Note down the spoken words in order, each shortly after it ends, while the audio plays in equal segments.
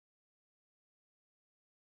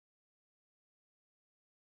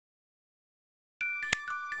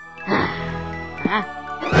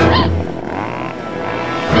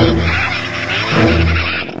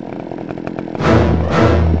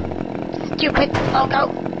Stupid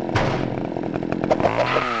logo!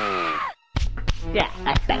 Yeah,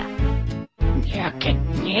 that's better. You can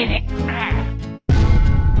get it.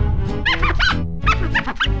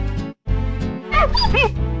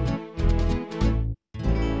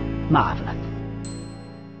 Marvelous.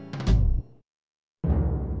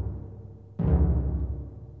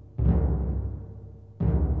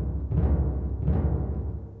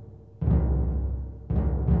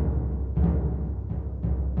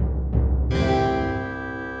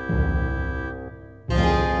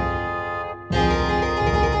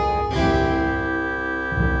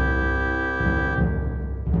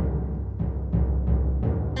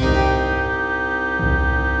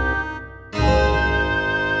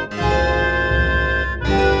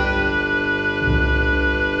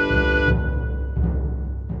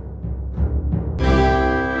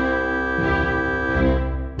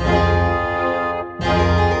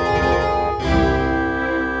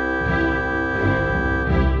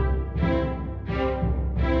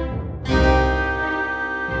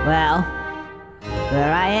 Well,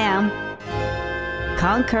 there I am,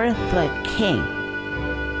 Conker the King,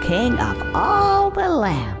 king of all the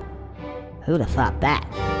land. Who'd have thought that?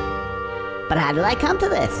 But how did I come to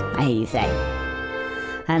this, I hear you say?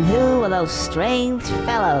 And who are those strange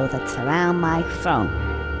fellows that surround my throne?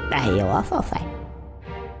 I hear you also say.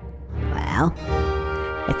 Well,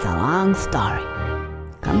 it's a long story.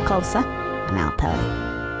 Come closer, and I'll tell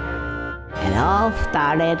you. It all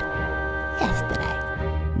started yesterday.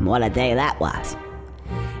 What a day that was.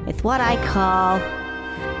 It's what I call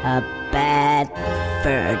a bad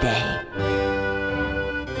fur day.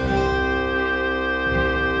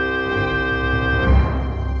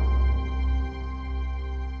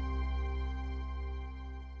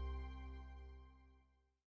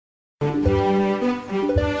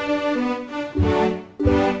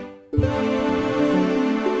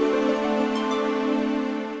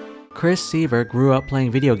 Chris Seavor grew up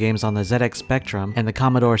playing video games on the ZX Spectrum and the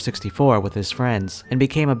Commodore 64 with his friends, and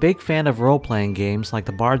became a big fan of role-playing games like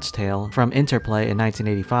The Bard's Tale from Interplay in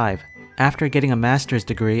 1985. After getting a master's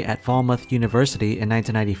degree at Falmouth University in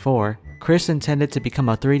 1994, Chris intended to become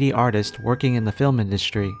a 3D artist working in the film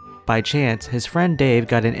industry. By chance, his friend Dave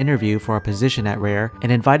got an interview for a position at Rare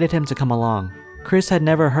and invited him to come along. Chris had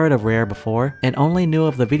never heard of Rare before, and only knew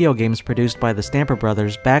of the video games produced by the Stamper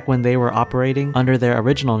Brothers back when they were operating under their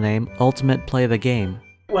original name, Ultimate Play the Game.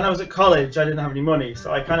 When I was at college, I didn't have any money,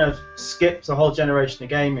 so I kind of skipped a whole generation of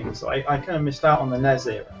gaming, so I kind of missed out on the NES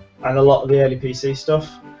era, and a lot of the early PC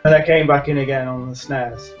stuff. And I came back in again on the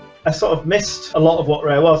SNES. I sort of missed a lot of what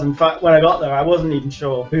Rare was. In fact, when I got there, I wasn't even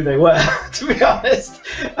sure who they were, to be honest.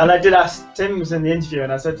 And I did ask, Tim was in the interview,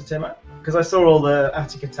 and I said to Tim, because I saw all the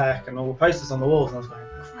Attic Attack and all the posters on the walls, and I was going,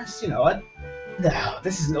 Christ, no,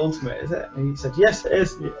 this isn't Ultimate, is it? And he said, yes, it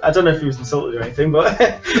is. I don't know if he was insulted or anything, but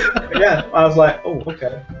yeah, I was like, oh,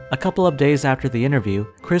 okay. A couple of days after the interview,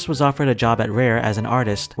 Chris was offered a job at Rare as an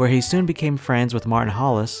artist, where he soon became friends with Martin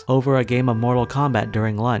Hollis over a game of Mortal Kombat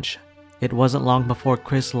during lunch. It wasn't long before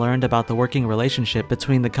Chris learned about the working relationship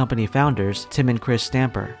between the company founders, Tim and Chris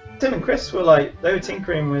Stamper. Tim and Chris were they were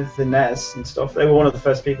tinkering with the NES and stuff. They were one of the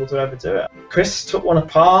first people to ever do it. Chris took one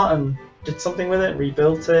apart and did something with it,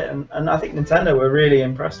 rebuilt it, and I think Nintendo were really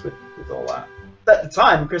impressed with all that. At the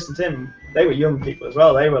time, Chris and Tim, they were young people as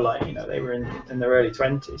well. They were they were in their early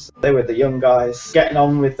 20s. They were the young guys getting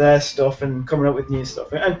on with their stuff and coming up with new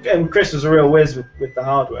stuff. And Chris was a real whiz with the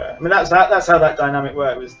hardware. I mean, that's how that dynamic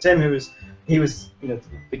worked. It was Tim who was the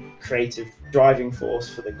big creative driving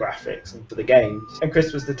force for the graphics and for the games, and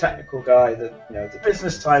Chris was the technical guy, the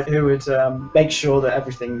business type who would make sure that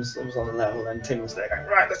everything was on the level. And Tim was there going,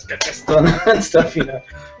 right, let's get this done and stuff.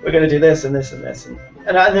 We're going to do this and this and this, and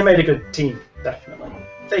they made a good team, definitely.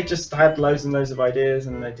 They just had loads and loads of ideas,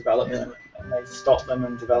 and they developed them, and they stopped them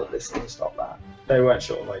and developed this and stopped that. They weren't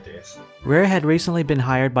short of ideas. Rare had recently been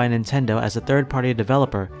hired by Nintendo as a third-party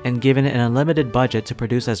developer and given an unlimited budget to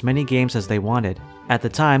produce as many games as they wanted. At the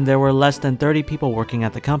time, there were less than 30 people working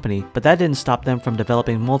at the company, but that didn't stop them from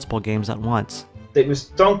developing multiple games at once. It was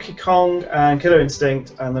Donkey Kong and Killer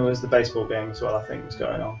Instinct, and there was the baseball game as well, I think, was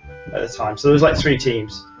going on at the time. So there was 3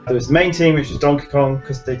 teams. There was the main team, which was Donkey Kong,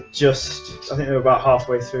 because I think they were about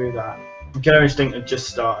halfway through that. And Killer Instinct had just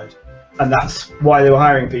started, and that's why they were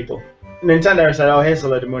hiring people. Nintendo said, oh, here's a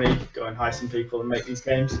load of money, go and hire some people and make these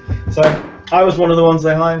games. So I was one of the ones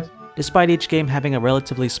they hired. Despite each game having a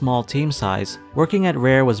relatively small team size, working at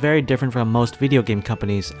Rare was very different from most video game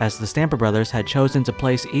companies, as the Stamper Brothers had chosen to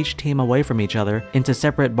place each team away from each other into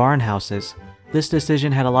separate barn houses. This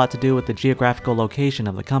decision had a lot to do with the geographical location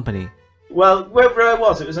of the company. Well, wherever it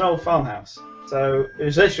was an old farmhouse. So it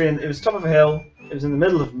was literally, it was top of a hill, it was in the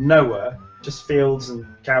middle of nowhere, just fields and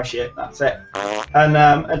cow shit, that's it. And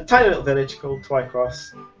a tiny little village called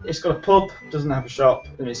Twycross. It's got a pub, doesn't have a shop,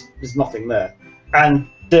 and there's nothing there. And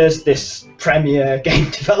there's this premier game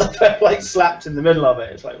developer like slapped in the middle of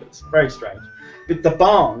it. It's very strange. But the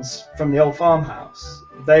barns from the old farmhouse,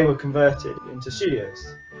 they were converted into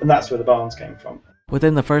studios. And that's where the barns came from.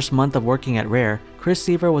 Within the first month of working at Rare, Chris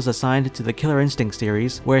Seavor was assigned to the Killer Instinct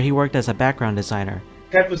series, where he worked as a background designer.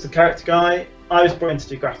 Kev was the character guy. I was brought in to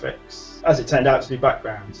do graphics, as it turned out to do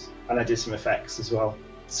backgrounds, and I did some effects as well.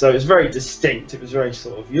 So it was very distinct. It was very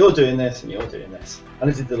sort of, you're doing this and you're doing this. And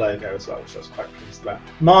I did the logo as well, which I was quite pleased about.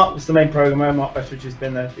 Mark was the main programmer. Mark Bettridge has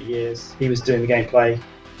been there for years. He was doing the gameplay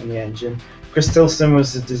and the engine. Chris Tilson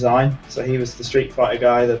was the design, so he was the Street Fighter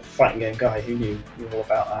guy, the fighting game guy who knew all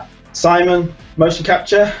about that. Simon, motion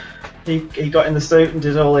capture. He got in the suit and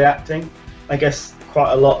did all the acting. I guess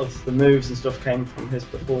quite a lot of the moves and stuff came from his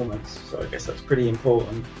performance, so I guess that's pretty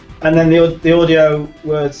important. And then the audio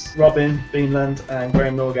was Robin Beanland and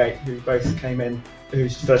Graham Norgate, who both came in,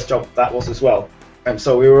 whose first job that was as well. And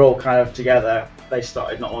so we were all kind of together. They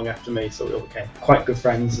started not long after me, so we all became quite good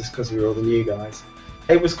friends just because we were all the new guys.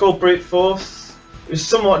 It was called Brute Force. It was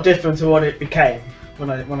somewhat different to what it became when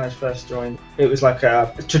I first joined. It was like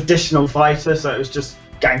a traditional fighter, so it was just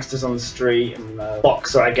gangsters on the street and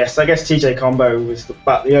boxer, I guess. I guess TJ Combo was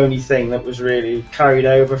about the only thing that was really carried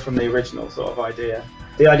over from the original sort of idea.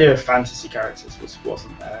 The idea of fantasy characters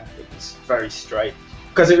wasn't there. It was very straight.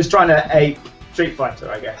 Because it was trying to ape Street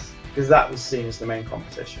Fighter, I guess, because that was seen as the main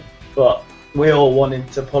competition. But we all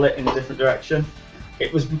wanted to pull it in a different direction.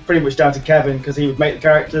 It was pretty much down to Kevin, because he would make the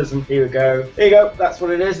characters and he would go, here you go, that's what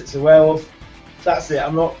it is, it's a werewolf. That's it,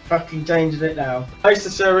 I'm not fucking changing it now. I used to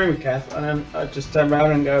share a room with Kev, and then I'd just turn around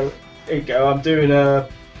and go, here you go, I'm doing a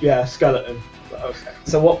skeleton. Like, okay.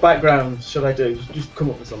 So what background should I do? Just come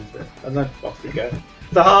up with something, and then off we go.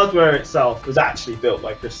 The hardware itself was actually built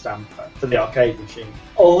by Chris Stamper for the arcade machine.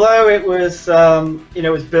 Although it was, it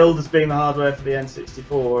was billed as being the hardware for the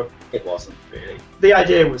N64, it wasn't really. The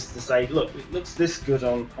idea was to say, look, it looks this good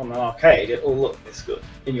on an arcade, it will look this good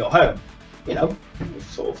in your home. You know, it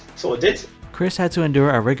sort of did. Chris had to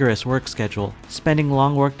endure a rigorous work schedule, spending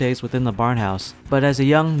long work days within the barnhouse, but as a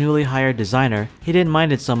young, newly hired designer, he didn't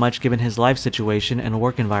mind it so much given his life situation and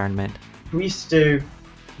work environment. We used to do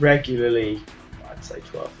regularly, I'd say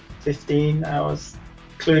 12, 15 hours,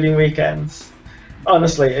 including weekends.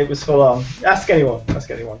 Honestly, it was full on. Ask anyone.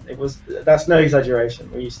 That's no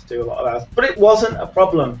exaggeration. We used to do a lot of hours. But it wasn't a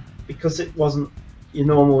problem because it wasn't your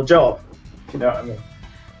normal job, if you know what I mean.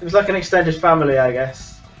 It was like an extended family, I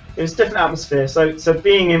guess. It was a different atmosphere. So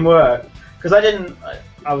being in work, because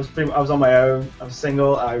I was on my own. I was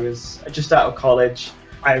single. I was just out of college.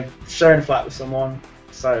 I was sharing a flat with someone.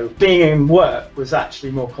 So being in work was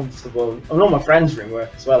actually more comfortable. And all my friends were in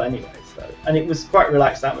work as well anyway. And it was quite a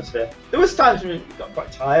relaxed atmosphere. There was times when you got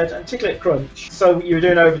quite tired, and particularly at Crunch. So you were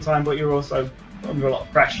doing overtime, but you were also under a lot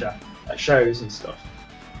of pressure at shows and stuff.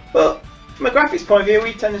 But from a graphics point of view,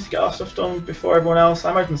 we tended to get our stuff done before everyone else.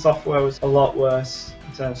 I imagine the software was a lot worse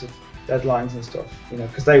in terms of deadlines and stuff,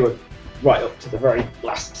 because they were right up to the very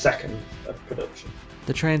last second of production.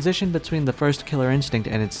 The transition between the first Killer Instinct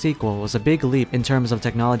and its sequel was a big leap in terms of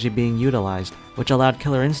technology being utilized, which allowed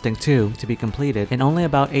Killer Instinct 2 to be completed in only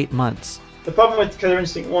about 8 months. The problem with Killer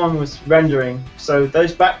Instinct 1 was rendering, so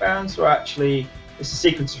those backgrounds were actually, it's a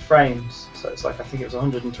sequence of frames, so it's like, I think it was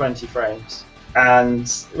 120 frames, and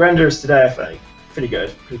renderers today are pretty good,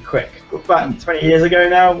 pretty quick. But back 20 years ago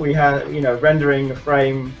now, we had, rendering a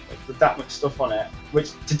frame with that much stuff on it,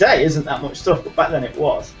 which today isn't that much stuff, but back then it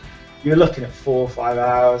was. You were looking at 4 or 5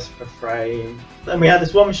 hours per frame. Then we had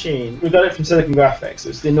this one machine, we got it from Silicon Graphics, it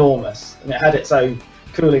was enormous, and it had its own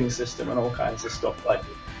cooling system and all kinds of stuff, like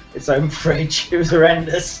its own fridge. It was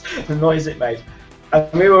horrendous, the noise it made.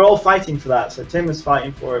 And we were all fighting for that, so Tim was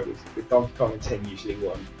fighting for it with Donkey Kong, and Tim usually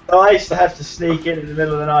won. So I used to have to sneak in the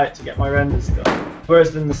middle of the night to get my renders done.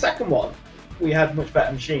 Whereas in the second one, we had much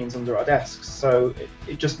better machines under our desks, so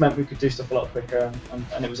it just meant we could do stuff a lot quicker,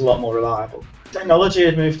 and it was a lot more reliable. Technology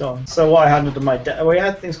had moved on, so what I had under my desk, we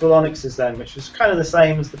had things called Onyxes then, which was kind of the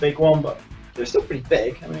same as the big one, but they were still pretty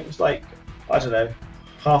big. I mean, it was like, I don't know,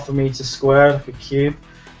 half a metre square, like a cube.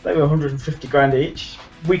 They were 150 grand each.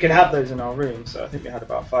 We could have those in our room, so I think we had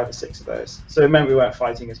about 5 or 6 of those. So it meant we weren't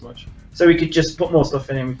fighting as much. So we could just put more stuff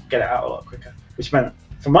in and we could get it out a lot quicker, which meant,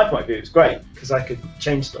 from my point of view, it was great because I could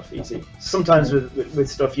change stuff easy. Sometimes with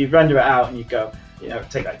stuff, you'd render it out and you'd go,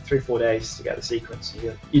 it'd take like 3 or 4 days to get the sequence.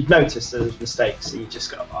 You'd notice there's mistakes, so you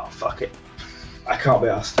just go, oh, fuck it. I can't be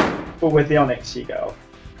asked. But with the Onyx, you go, oh,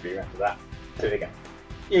 remember that, do it again.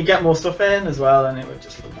 You get more stuff in as well, and it would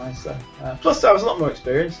just look nicer. Plus, I was a lot more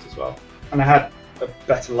experienced as well, and I had a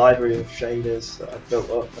better library of shaders that I built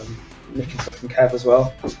up, and nicking stuff from Kev as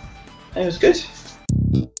well. And it was good.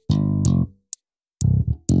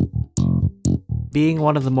 Being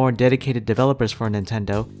one of the more dedicated developers for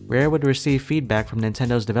Nintendo, Rare would receive feedback from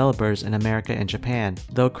Nintendo's developers in America and Japan,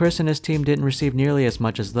 though Chris and his team didn't receive nearly as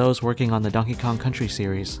much as those working on the Donkey Kong Country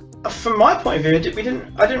series. From my point of view,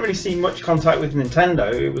 I didn't really see much contact with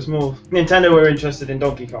Nintendo. It was more Nintendo were interested in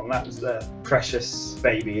Donkey Kong. That was their precious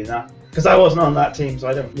baby in that. Because I wasn't on that team, so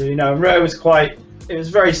I don't really know. And Rare was it was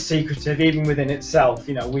very secretive, even within itself.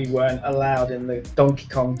 You know, we weren't allowed in the Donkey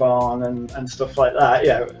Kong barn and stuff like that.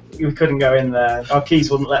 Yeah, we couldn't go in there. Our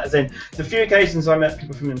keys wouldn't let us in. The few occasions I met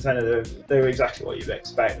people from Nintendo, they were exactly what you'd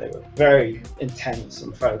expect. They were very intense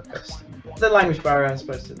and focused. The language barrier, I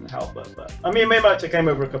suppose, didn't help, but I mean, Miyamoto came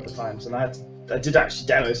over a couple of times, and I did actually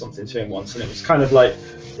demo something to him once, and it was kind of like,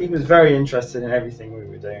 he was very interested in everything we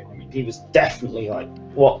were doing. I mean, he was definitely like,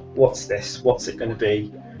 what's this? What's it going to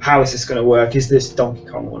be? How is this going to work? Is this Donkey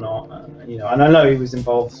Kong or not? You know, and I know he was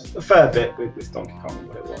involved a fair bit with Donkey Kong and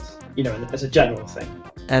what it was, you know, as a general thing.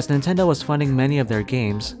 As Nintendo was funding many of their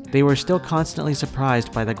games, they were still constantly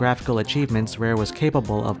surprised by the graphical achievements Rare was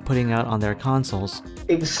capable of putting out on their consoles.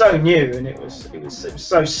 It was so new, and it was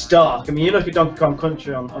so stark. I mean, you look at Donkey Kong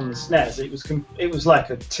Country on the SNES, it was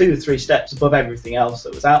like 2 or 3 steps above everything else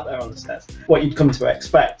that was out there on the SNES, what you'd come to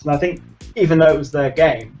expect. And I think, even though it was their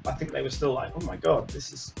game, I think they were still like, oh my god,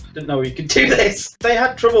 I didn't know we could do this. They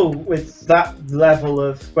had trouble with that level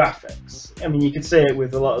of graphics. I mean, you could see it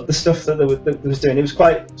with a lot of the stuff that they was doing. It was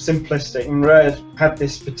quite simplistic, and Rare had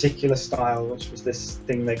this particular style, which was this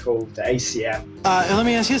thing they called ACM. Let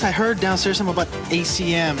me ask you this, I heard downstairs something about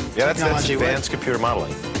ACM Yeah, technology. that's advanced computer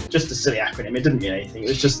modeling. Just a silly acronym, it didn't mean anything.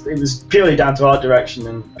 It was purely down to art direction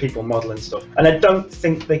and people modelling stuff. And I don't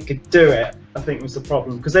think they could do it, I think was the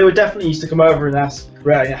problem. Because they were definitely used to come over and ask,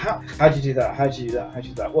 Rare, you know, how do you do that? How do you do that? How do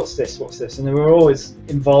you do that? What's this? What's this? And they were always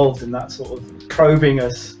involved in that sort of probing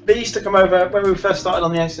us. They used to come over, when we first started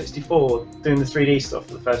on the N64, doing the 3D stuff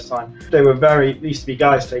for the first time, there used to be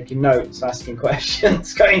guys taking notes, asking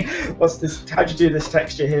questions, going, what's this, how do you do this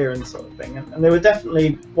texture here, and sort of thing. And they were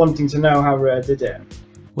definitely wanting to know how Rare did it.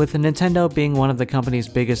 With Nintendo being one of the company's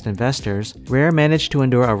biggest investors, Rare managed to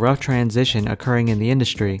endure a rough transition occurring in the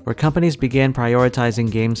industry, where companies began prioritizing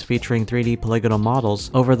games featuring 3D polygonal models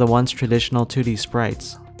over the once traditional 2D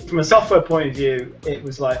sprites. From a software point of view, it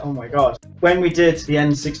was like, oh my god. When we did the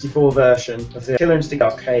N64 version of the Killer Instinct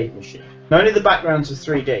arcade machine, not only the backgrounds were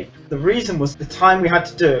 3D, the reason was the time we had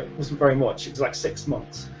to do it wasn't very much, it was like 6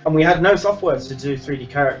 months. And we had no software to do 3D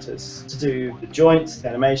characters, to do the joints, the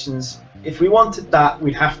animations. If we wanted that,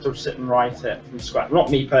 we'd have to sit and write it from scratch.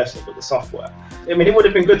 Not me personally, but the software. I mean, it would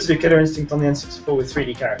have been good to do Killer Instinct on the N64 with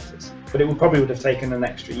 3D characters, but it probably would have taken an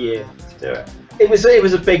extra year to do it. It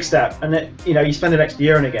was a big step, and you spend an extra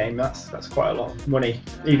year in a game, that's quite a lot of money,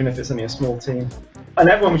 even if it's only a small team. And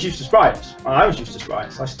everyone was used to sprites. I was used to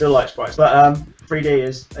sprites. I still like sprites, but 3D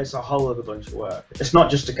is a whole other bunch of work. It's not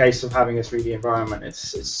just a case of having a 3D environment.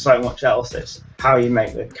 It's so much else. It's how you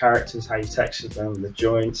make the characters, how you texture them, the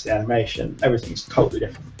joints, the animation. Everything's totally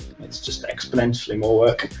different. It's just exponentially more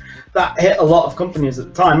work. That hit a lot of companies at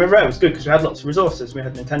the time. And Rare was good because we had lots of resources. We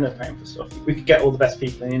had Nintendo paying for stuff. We could get all the best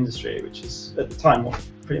people in the industry, which is at the time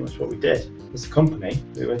pretty much what we did as a company.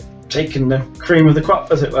 We were taking the cream of the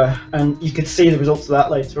crop, as it were, and you could see the results of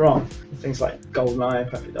that later on. Things like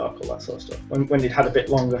GoldenEye, Perfect Dark, all that sort of stuff, when it had a bit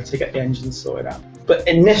longer to get the engines sorted out. But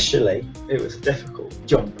initially, it was a difficult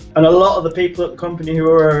jump. And a lot of the people at the company who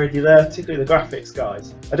were already there, particularly the graphics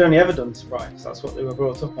guys, had only ever done sprites. That's what they were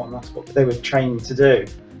brought up on, that's what they were trained to do.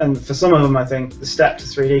 And for some of them, I think, the step to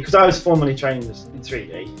 3D, because I was formally trained in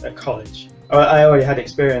 3D at college, I already had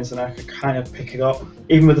experience and I could kind of pick it up,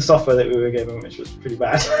 even with the software that we were given, which was pretty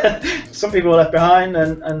bad. Some people were left behind,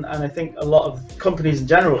 and I think a lot of companies in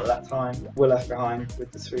general at that time were left behind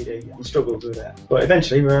with the 3D and struggled with it. But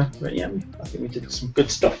eventually, I think we did some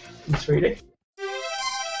good stuff in 3D.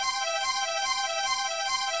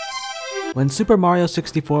 When Super Mario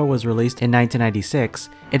 64 was released in 1996,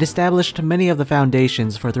 it established many of the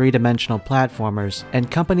foundations for three-dimensional platformers, and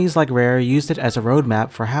companies like Rare used it as a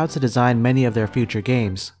roadmap for how to design many of their future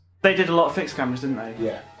games. They did a lot of fixed cameras, didn't they?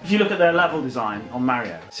 Yeah. If you look at their level design on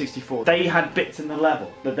Mario 64, they had bits in the level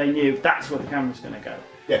that they knew that's where the camera's going to go.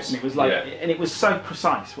 Yes. And it was like, and it was so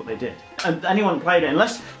precise what they did. And anyone played it,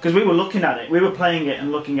 unless, because we were looking at it, we were playing it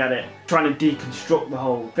and looking at it, trying to deconstruct the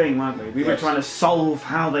whole thing, weren't we? We were trying to solve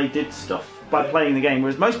how they did stuff. by playing the game,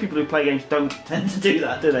 whereas most people who play games don't tend to do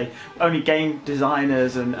that, do they? Only game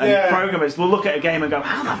designers and programmers will look at a game and go,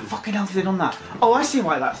 how the fucking hell have they done that? Oh, I see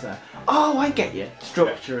why that's there. Oh, I get you.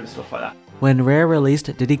 Structure and stuff like that. When Rare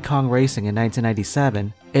released Diddy Kong Racing in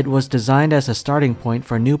 1997, it was designed as a starting point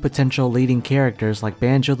for new potential leading characters like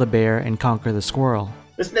Banjo the Bear and Conker the Squirrel.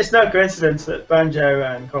 It's no coincidence that Banjo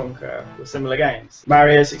and Conker were similar games.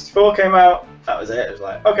 Mario 64 came out, that was it. It was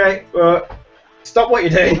like, okay, well, stop what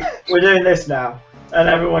you're doing. We're doing this now. And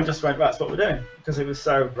everyone just went, that's what we're doing, because it was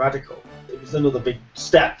so radical. It was another big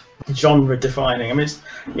step, genre defining. I mean,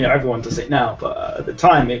 everyone does it now, but at the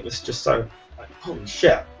time it was just so, like, holy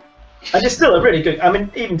shit. And it's still a really good, I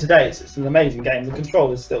mean, even today it's an amazing game. The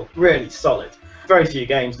control is still really solid. Very few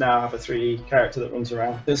games now have a 3D character that runs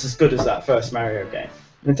around that's as good as that first Mario game.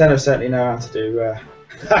 Nintendo certainly know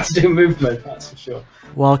how to do movement, that's for sure.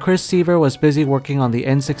 While Chris Seavor was busy working on the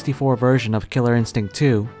N64 version of Killer Instinct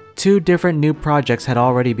 2, two different new projects had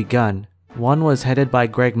already begun. One was headed by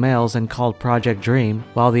Greg Mayles and called Project Dream,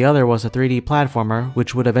 while the other was a 3D platformer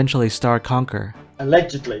which would eventually star Conker.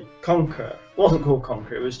 Allegedly, Conker wasn't called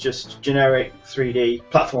Conker, it was just generic 3D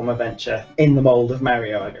platform adventure in the mould of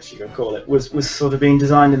Mario, I guess you could call it, was sort of being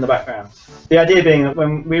designed in the background. The idea being that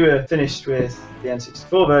when we were finished with the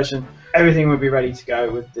N64 version, everything would be ready to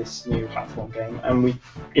go with this new platform game, and we,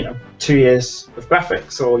 2 years of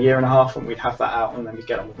graphics or a year and a half, and we'd have that out, and then we'd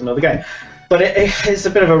get on with another game. But it's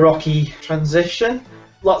a bit of a rocky transition.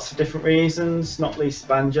 Lots of different reasons, not least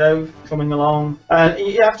Banjo coming along. And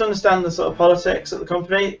you have to understand the sort of politics at the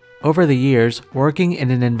company. Over the years, working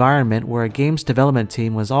in an environment where a game's development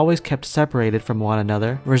team was always kept separated from one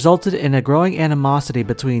another resulted in a growing animosity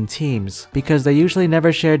between teams, because they usually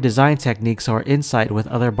never shared design techniques or insight with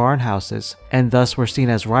other barn houses, and thus were seen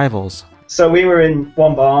as rivals. So we were in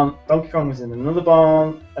one barn, Donkey Kong was in another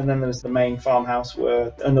barn, and then there was the main farmhouse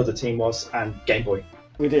where another team was, and Game Boy.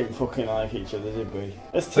 We didn't fucking like each other, did we?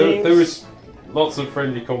 There was lots of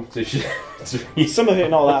friendly competition. Some of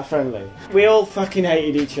it not that friendly. We all fucking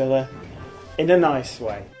hated each other in a nice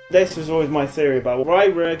way. This was always my theory about why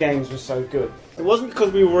Rare Games was so good. It wasn't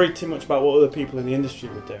because we were worried too much about what other people in the industry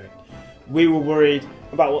were doing. We were worried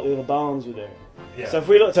about what the other barns were doing. Yeah. So if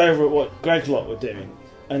we looked over at what Greg's lot were doing,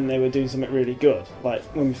 and they were doing something really good, like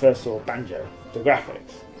when we first saw Banjo, the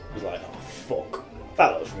graphics, it was like, oh fuck,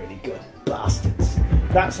 that looks really good, bastards.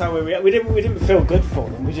 That's how we react. We didn't feel good for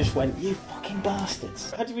them. We just went, you fucking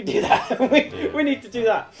bastards. How did we do that? we need to do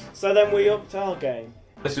that. So then we upped our game.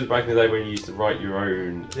 This was back in the day when you used to write your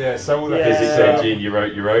own so all the physics engine. You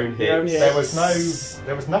wrote your own hits.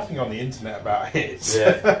 There was nothing on the internet about hits.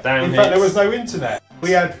 Yeah, in fact, there was no internet.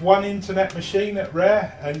 We had one internet machine at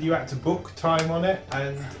Rare, and you had to book time on it,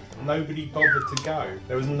 and nobody bothered to go.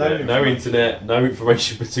 There was no internet, no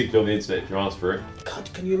information particularly on the internet if you asked for it.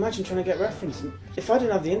 God, can you imagine trying to get reference? If I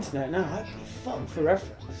didn't have the internet now, I'd be fucked for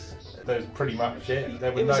reference. That was pretty much it.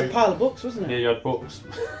 There were it was a pile of books, wasn't it? Yeah, you had books.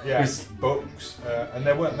 Yeah, books, and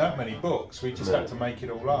there weren't that many books. We just had to make it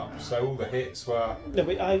all up. So all the hits were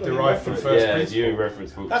derived from first principles. You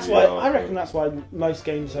reference books. That's why I reckon that's why most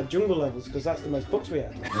games had jungle levels, because that's the most books we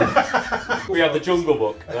had. We had the Jungle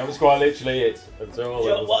Book, and that was quite literally it.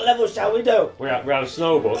 What level shall we do? We had a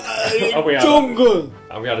snow book, jungle,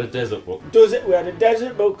 and we had a desert book. We had a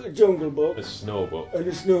desert book, a jungle book, a snow book, and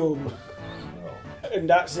a snow book, and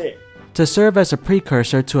that's it. To serve as a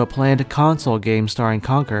precursor to a planned console game starring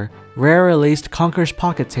Conker, Rare released Conker's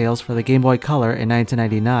Pocket Tales for the Game Boy Color in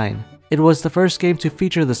 1999. It was the first game to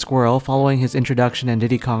feature the squirrel following his introduction in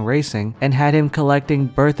Diddy Kong Racing, and had him collecting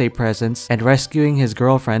birthday presents and rescuing his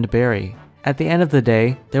girlfriend Barry. At the end of the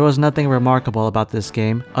day, there was nothing remarkable about this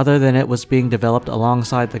game other than it was being developed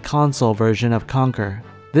alongside the console version of Conker.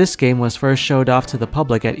 This game was first showed off to the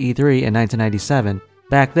public at E3 in 1997.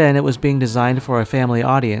 Back then, it was being designed for a family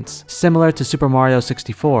audience, similar to Super Mario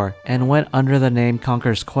 64, and went under the name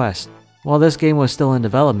Conker's Quest. While this game was still in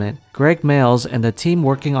development, Greg Mayles and the team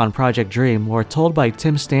working on Project Dream were told by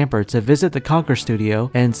Tim Stamper to visit the Conker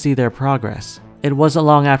studio and see their progress. It wasn't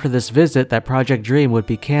long after this visit that Project Dream would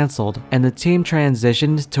be cancelled, and the team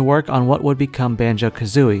transitioned to work on what would become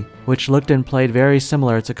Banjo-Kazooie, which looked and played very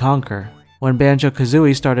similar to Conker. When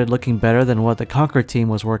Banjo-Kazooie started looking better than what the Conker team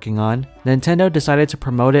was working on, Nintendo decided to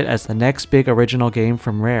promote it as the next big original game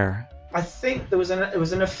from Rare. I think it was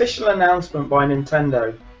an official announcement by Nintendo.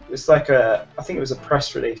 It was like I think it was a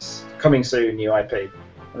press release, coming soon, new IP, and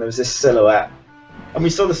there was this silhouette, and we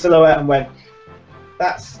saw the silhouette and went,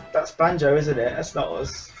 that's Banjo, isn't it? That's not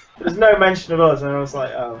us. There was no mention of us, and I was like,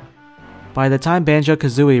 oh. By the time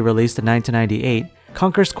Banjo-Kazooie released in 1998,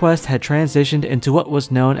 Conker's Quest had transitioned into what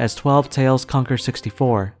was known as 12 Tales Conker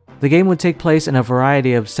 64. The game would take place in a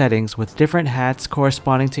variety of settings with different hats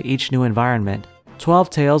corresponding to each new environment.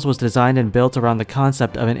 12 Tales was designed and built around the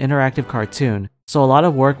concept of an interactive cartoon, so a lot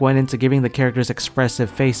of work went into giving the characters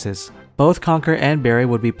expressive faces. Both Conker and Barry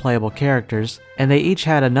would be playable characters, and they each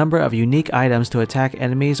had a number of unique items to attack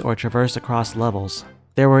enemies or traverse across levels.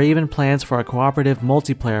 There were even plans for a cooperative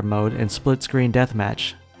multiplayer mode and split-screen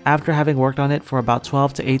deathmatch. After having worked on it for about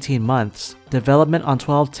 12 to 18 months, development on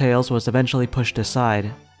 12 Tales was eventually pushed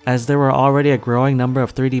aside. As there were already a growing number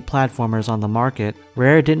of 3D platformers on the market,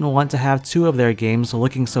 Rare didn't want to have two of their games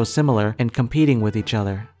looking so similar and competing with each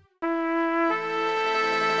other.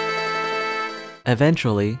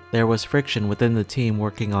 Eventually, there was friction within the team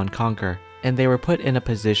working on Conker, and they were put in a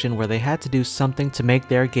position where they had to do something to make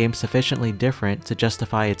their game sufficiently different to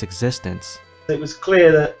justify its existence. It was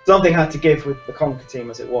clear that something had to give with the Conker team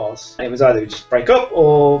as it was. It was either we just break up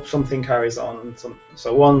or something carries on.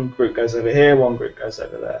 So one group goes over here, one group goes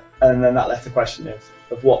over there. And then that left the question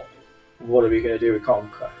of what are we going to do with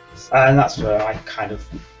Conker? And that's where I kind of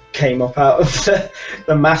came up out of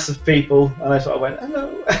the mass of people, and I sort of went,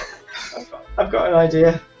 hello, I've got an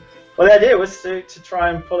idea. Well, the idea was to try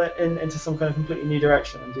and pull it into some kind of completely new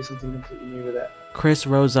direction and do something completely new with it. Chris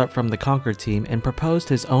rose up from the Conker team and proposed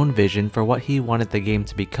his own vision for what he wanted the game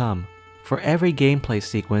to become. For every gameplay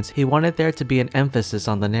sequence, he wanted there to be an emphasis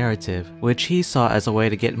on the narrative, which he saw as a way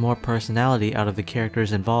to get more personality out of the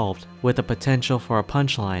characters involved, with the potential for a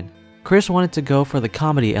punchline. Chris wanted to go for the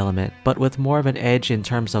comedy element, but with more of an edge in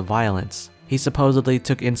terms of violence. He supposedly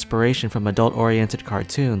took inspiration from adult-oriented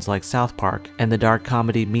cartoons like South Park and the dark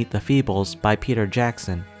comedy Meet the Feebles by Peter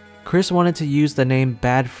Jackson. Chris wanted to use the name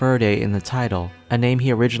Bad Fur Day in the title, a name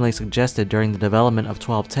he originally suggested during the development of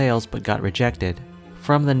 12 Tales but got rejected.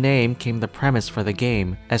 From the name came the premise for the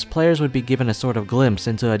game, as players would be given a sort of glimpse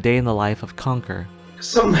into a day in the life of Conker.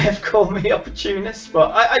 Some may have called me opportunist,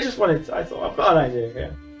 but I thought I've got an idea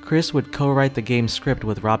here. Chris would co-write the game's script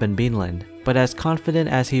with Robin Beanland, but as confident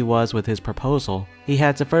as he was with his proposal, he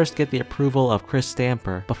had to first get the approval of Chris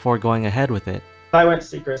Stamper before going ahead with it. I went to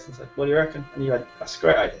see Chris and said, what do you reckon? And he went, that's a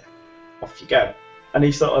great idea. Off you go. And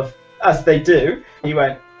he sort of, as they do, he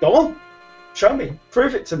went, go on, show me,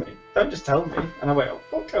 prove it to me, don't just tell me. And I went,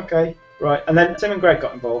 oh, okay, right. And then Tim and Greg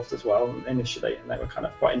got involved as well initially, and they were kind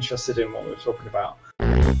of quite interested in what we were talking about.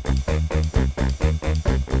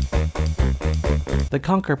 The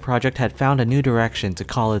Conker project had found a new direction to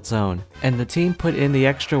call its own, and the team put in the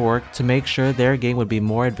extra work to make sure their game would be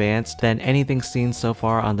more advanced than anything seen so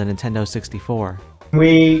far on the Nintendo 64.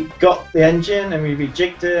 We got the engine and we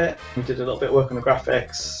rejigged it. We did a little bit of work on the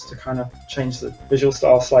graphics to kind of change the visual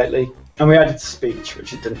style slightly. And we added speech,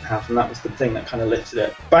 which it didn't have, and that was the thing that kind of lifted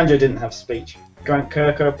it. Banjo didn't have speech. Grant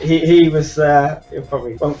Kirkhope, he was, he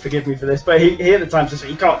probably won't forgive me for this, but he at the time just said,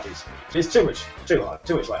 you can't do speech. It's too much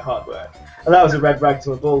like hard work. And that was a red rag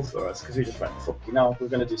to a bull for us, because we just went, fuck you know, we're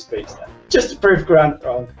going to do speech then. Just to prove Grant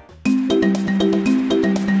wrong.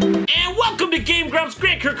 And welcome to Game Grumps.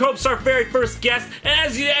 Grant Kirkhope's our very first guest, and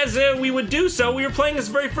as we would do so, we were playing his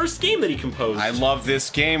very first game that he composed. I love this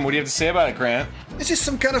game. What do you have to say about it, Grant? Is this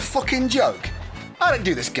some kind of fucking joke? I didn't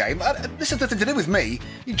do this game. This has nothing to do with me.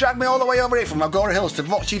 You dragged me all the way over here from Agora Hills to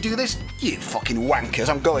watch you do this? You fucking wankers.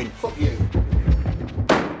 I'm going. Fuck you.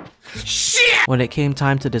 Shit! When it came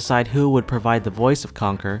time to decide who would provide the voice of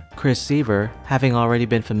Conker, Chris Seavor, having already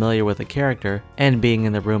been familiar with the character and being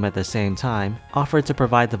in the room at the same time, offered to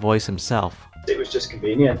provide the voice himself. It was just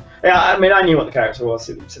convenient. Yeah, I mean, I knew what the character was.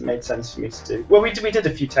 It made sense for me to do. Well, we did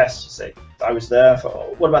a few tests, you see. I was there for,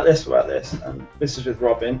 oh, what about this, And this was with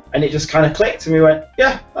Robin. And it just kind of clicked and we went,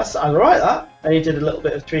 yeah, that sounds right, that. And he did a little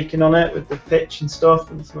bit of tweaking on it with the pitch and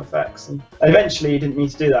stuff and some effects. And eventually he didn't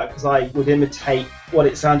need to do that because I would imitate what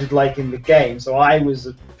it sounded like in the game. So I was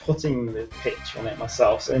putting the pitch on it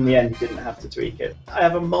myself, so in the end he didn't have to tweak it. I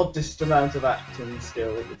have a modest amount of acting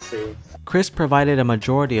skill, it would seem. Chris provided a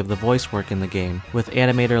majority of the voice work in the game, with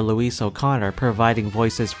animator Louise O'Connor providing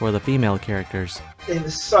voices for the female characters. It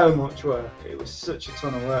was so much work, it was such a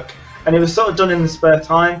ton of work, and it was sort of done in the spare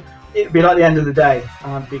time. It would be like the end of the day,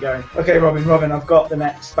 and I'd be going, okay Robin, I've got the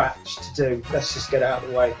next batch to do, let's just get it out of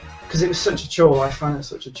the way. Because it was such a chore, I found it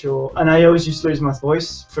such a chore. And I always used to lose my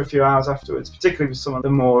voice for a few hours afterwards, particularly with some of the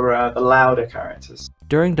more, the louder characters.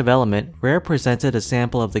 During development, Rare presented a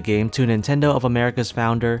sample of the game to Nintendo of America's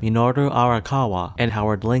founder Minoru Arakawa and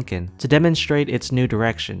Howard Lincoln to demonstrate its new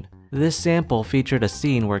direction. This sample featured a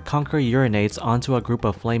scene where Conker urinates onto a group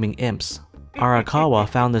of flaming imps. Arakawa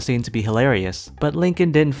found the scene to be hilarious, but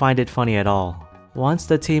Lincoln didn't find it funny at all. Once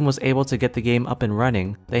the team was able to get the game up and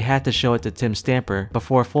running, they had to show it to Tim Stamper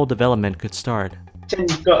before full development could start.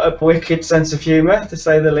 Tim's got a wicked sense of humour, to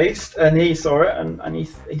say the least, and he saw it and he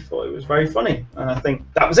thought it was very funny. And I think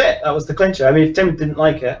that was it. That was the clincher. I mean, if Tim didn't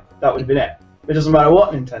like it, that would have been it. It doesn't matter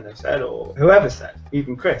what Nintendo said or whoever said,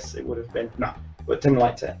 even Chris, it would have been no. But Tim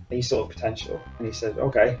liked it. He saw potential, and he said,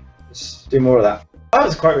 "Okay, let's do more of that." I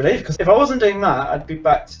was quite relieved because if I wasn't doing that, I'd be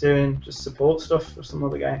back to doing just support stuff for some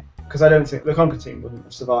other game. Because I don't think the Conker team wouldn't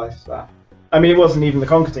have survived that. I mean, it wasn't even the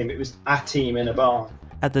Conker team; it was a team in a barn.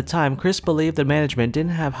 At the time, Chris believed the management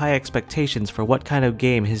didn't have high expectations for what kind of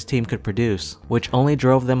game his team could produce, which only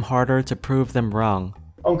drove them harder to prove them wrong.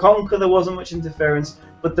 On Conker, there wasn't much interference,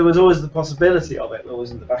 but there was always the possibility of it,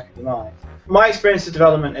 always in the back of the mind. My experience of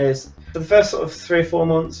development is, for the first sort of 3 or 4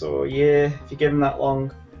 months or a year, if you give them that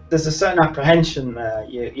long, there's a certain apprehension there.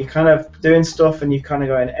 You're kind of doing stuff and you kind of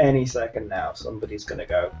go in any second now, somebody's going to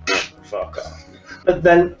go, fuck off. But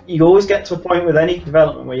then you always get to a point with any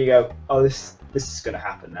development where you go, oh, this is going to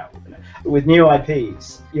happen now. With new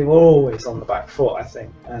IPs, you're always on the back foot, I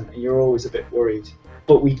think, and you're always a bit worried.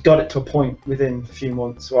 But we got it to a point within a few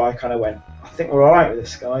months where I kind of went, I think we're alright with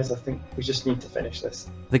this, guys. I think we just need to finish this.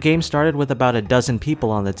 The game started with about a dozen people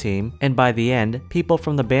on the team, and by the end, people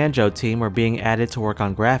from the Banjo team were being added to work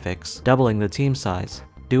on graphics, doubling the team size.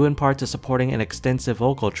 Due in part to supporting an extensive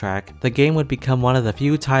vocal track, the game would become one of the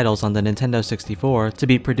few titles on the Nintendo 64 to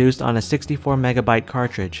be produced on a 64MB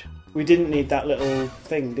cartridge. We didn't need that little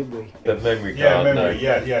thing, did we? The memory card. Yeah, memory.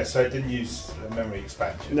 No. Yeah. So it didn't use a memory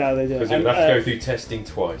expansion. No, they didn't. Because you would have to go through testing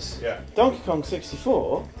twice. Yeah. Donkey Kong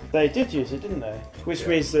 64, they did use it, didn't they? Which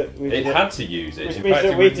means that we It had to use it. Which In means fact,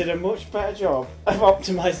 that we did a much better job of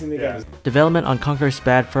optimizing the game. Development on Conker's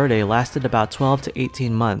Bad Fur Day lasted about 12 to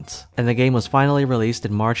 18 months, and the game was finally released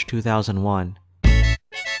in March 2001.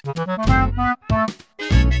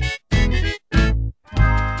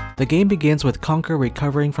 The game begins with Conker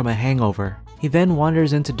recovering from a hangover. He then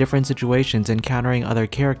wanders into different situations encountering other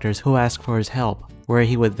characters who ask for his help, where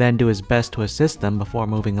he would then do his best to assist them before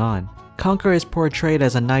moving on. Conker is portrayed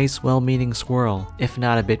as a nice, well-meaning squirrel, if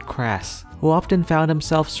not a bit crass, who often found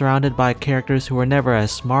himself surrounded by characters who were never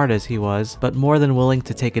as smart as he was, but more than willing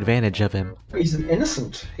to take advantage of him. He's an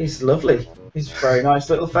innocent. He's lovely. He's a very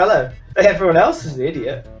nice little fellow. Everyone else is the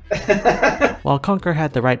idiot. While Conker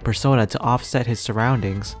had the right persona to offset his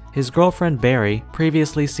surroundings, his girlfriend Barry,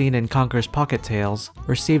 previously seen in Conker's Pocket Tales,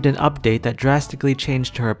 received an update that drastically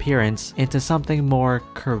changed her appearance into something more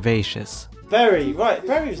curvaceous. Barry, right,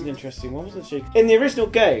 Barry was an interesting one, wasn't she? In the original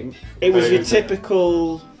game, it was your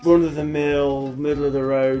typical run-of-the-mill,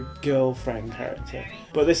 middle-of-the-road girlfriend character.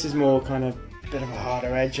 But this is more kind of a bit of a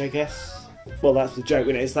harder edge, I guess. Well, that's the joke,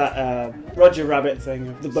 isn't it? It's that Roger Rabbit thing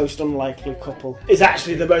of the most unlikely couple is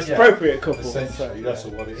actually the most appropriate couple. Essentially, that's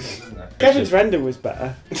what it is, isn't it? Kevin's render was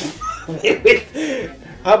better.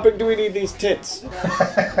 How big do we need these tits?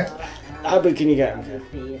 How big can you get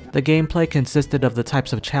them? The gameplay consisted of the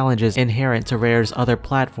types of challenges inherent to Rare's other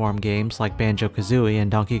platform games like Banjo-Kazooie and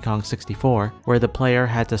Donkey Kong 64, where the player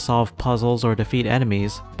had to solve puzzles or defeat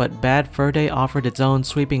enemies, but Bad Fur Day offered its own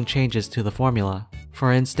sweeping changes to the formula.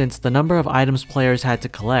 For instance, the number of items players had to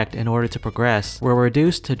collect in order to progress were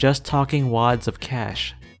reduced to just talking wads of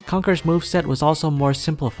cash. Conker's moveset was also more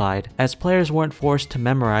simplified, as players weren't forced to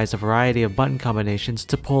memorize a variety of button combinations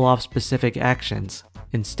to pull off specific actions.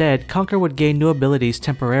 Instead, Conker would gain new abilities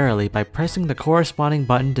temporarily by pressing the corresponding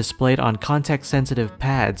button displayed on context-sensitive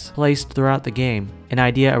pads placed throughout the game, an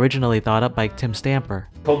idea originally thought up by Tim Stamper.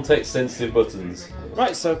 Context-sensitive buttons.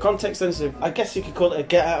 Right, so context-sensitive, I guess you could call it a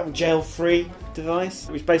get-out-of-jail-free device,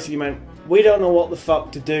 which basically meant, we don't know what the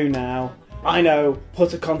fuck to do now. I know,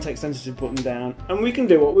 put a context-sensitive button down, and we can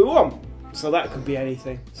do what we want. So that could be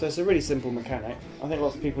anything. So it's a really simple mechanic. I think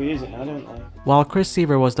lots of people use it now, don't they? While Chris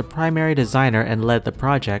Seavor was the primary designer and led the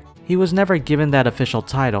project, he was never given that official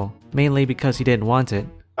title, mainly because he didn't want it.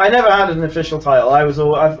 I never had an official title.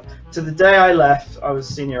 To the day I left, I was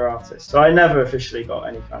senior artist, so I never officially got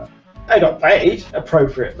any kind of... I got paid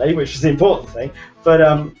appropriately, which is the important thing, but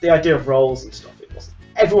the idea of roles and stuff, it wasn't.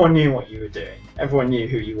 Everyone knew what you were doing. Everyone knew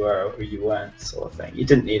who you were or who you weren't, sort of thing. You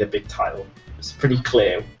didn't need a big title. It was pretty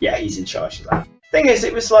clear, yeah, he's in charge of that. Thing is,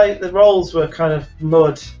 it was like the roles were kind of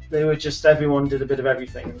mud. They were just, everyone did a bit of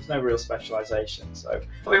everything. There was no real specialisation, so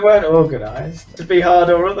we weren't organised to be hard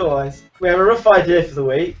or otherwise. We have a rough idea for the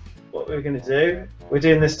week, what we're going to do. We're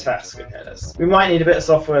doing this task, okay, we might need a bit of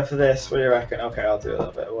software for this, what do you reckon? Okay, I'll do a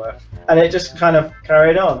little bit of work. And it just kind of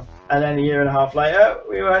carried on. And then a year and a half later,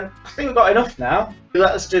 we went, I think we've got enough now.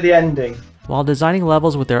 Let us do the ending. While designing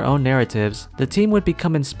levels with their own narratives, the team would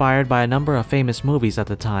become inspired by a number of famous movies at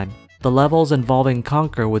the time. The levels involving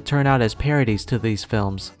Conker would turn out as parodies to these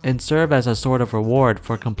films, and serve as a sort of reward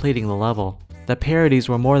for completing the level. The parodies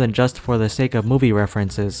were more than just for the sake of movie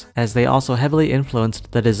references, as they also heavily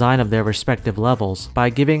influenced the design of their respective levels by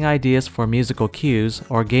giving ideas for musical cues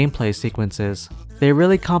or gameplay sequences. They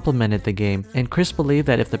really complemented the game, and Chris believed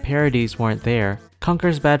that if the parodies weren't there,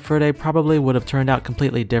 Conker's Bad Fur Day probably would have turned out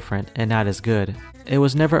completely different and not as good. It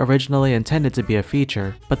was never originally intended to be a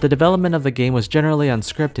feature, but the development of the game was generally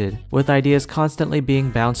unscripted, with ideas constantly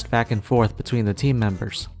being bounced back and forth between the team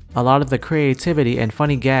members. A lot of the creativity and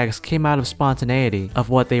funny gags came out of spontaneity of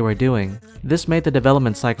what they were doing. This made the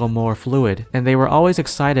development cycle more fluid, and they were always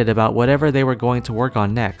excited about whatever they were going to work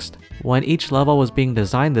on next. When each level was being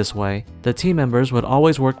designed this way, the team members would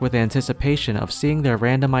always work with the anticipation of seeing their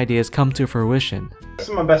random ideas come to fruition.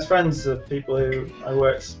 Some of my best friends are people who I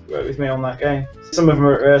worked with me on that game. Some of them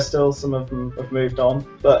are at Rare still, some of them have moved on.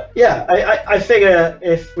 But yeah, I figure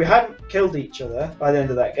if we hadn't killed each other by the end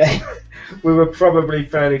of that game, we were probably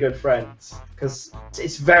fairly good friends. Because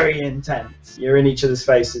it's very intense. You're in each other's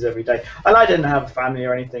faces every day. And I didn't have a family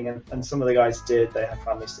or anything, and some of the guys did. They had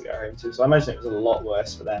families to go home to, so I imagine it was a lot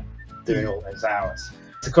worse for them doing all those hours.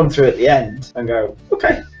 To come through at the end and go,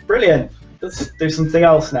 okay, brilliant, let's do something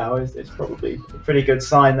else now, it's probably a pretty good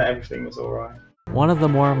sign that everything was alright. One of the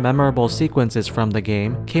more memorable sequences from the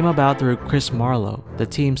game came about through Chris Marlowe, the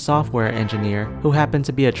team's software engineer who happened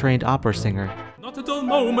to be a trained opera singer. Not a dull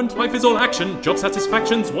moment, life is all action, job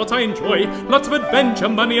satisfaction's what I enjoy. Lots of adventure,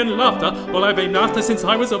 money and laughter, all I've been after since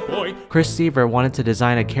I was a boy. Chris Seavor wanted to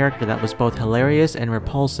design a character that was both hilarious and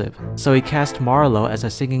repulsive, so he cast Marlowe as a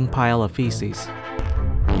singing pile of feces.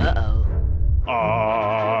 Uh-oh.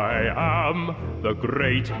 I am the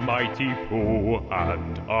great mighty Pooh,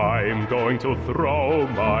 and I'm going to throw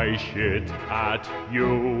my shit at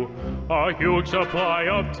you. A huge supply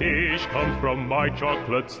of tish comes from my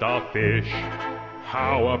chocolate starfish.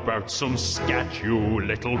 How about some scat, you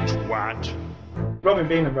little twat? Robin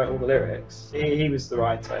Beeman wrote all the lyrics. He was the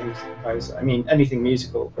writer, he was the composer. I mean, anything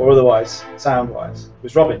musical or otherwise, sound-wise,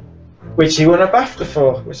 was Robin. Which he won a BAFTA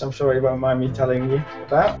for, which I'm sure he won't mind me telling you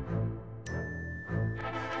about.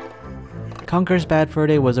 Conker's Bad Fur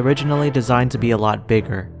Day was originally designed to be a lot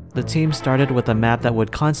bigger. The team started with a map that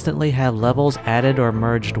would constantly have levels added or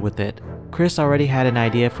merged with it. Chris already had an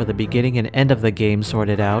idea for the beginning and end of the game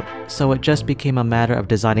sorted out, so it just became a matter of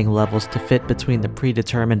designing levels to fit between the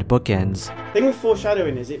predetermined bookends. The thing with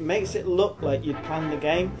foreshadowing is it makes it look like you'd planned the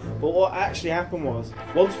game, but what actually happened was,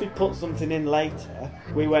 once we put something in later,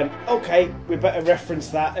 we went, okay, we better reference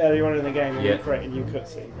that earlier on in the game when we create a new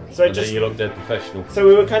cutscene. So and then you looked dead professional. So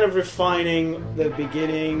we were kind of refining the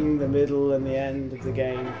beginning, the middle, and the end of the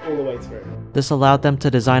game all the way through. This allowed them to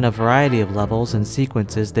design a variety of levels and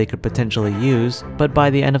sequences they could potentially use, but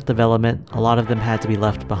by the end of development, a lot of them had to be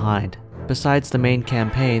left behind. Besides the main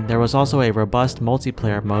campaign, there was also a robust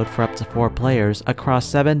multiplayer mode for up to 4 players across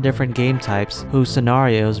 7 different game types whose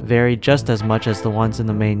scenarios varied just as much as the ones in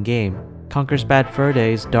the main game. Conker's Bad Fur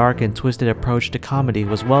Day's dark and twisted approach to comedy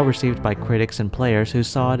was well received by critics and players who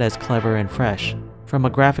saw it as clever and fresh. From a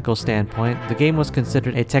graphical standpoint, the game was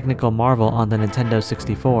considered a technical marvel on the Nintendo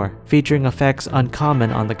 64, featuring effects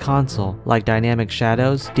uncommon on the console, like dynamic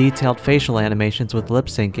shadows, detailed facial animations with lip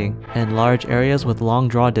syncing, and large areas with long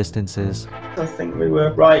draw distances. I think we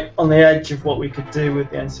were right on the edge of what we could do with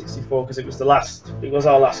the N64 because it was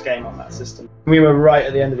our last game on that system. We were right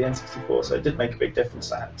at the end of the N64, so it did make a big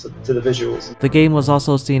difference to the visuals. The game was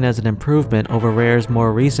also seen as an improvement over Rare's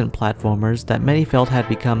more recent platformers that many felt had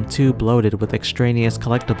become too bloated with extraneous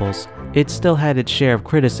collectibles. It still had its share of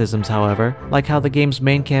criticisms, however, like how the game's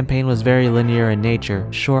main campaign was very linear in nature,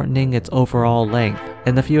 shortening its overall length,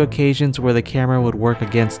 and the few occasions where the camera would work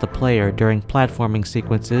against the player during platforming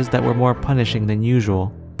sequences that were more punishing than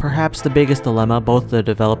usual. Perhaps the biggest dilemma both the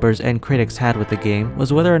developers and critics had with the game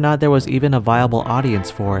was whether or not there was even a viable audience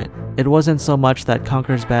for it. It wasn't so much that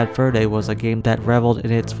Conker's Bad Fur Day was a game that reveled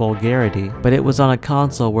in its vulgarity, but it was on a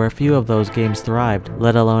console where few of those games thrived,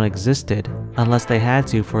 let alone existed, unless they had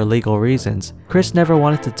to for legal reasons. Chris never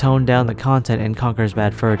wanted to tone down the content in Conker's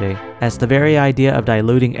Bad Fur Day, as the very idea of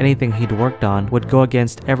diluting anything he'd worked on would go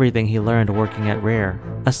against everything he learned working at Rare.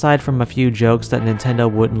 Aside from a few jokes that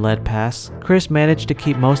Nintendo wouldn't let pass, Chris managed to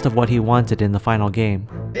keep most of what he wanted in the final game.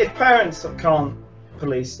 If parents can't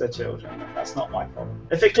police their children, then that's not my problem.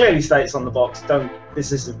 If it clearly states on the box,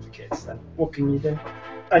 this isn't for kids, then what can you do?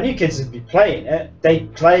 I knew kids would be playing it. They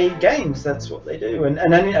play games. That's what they do. And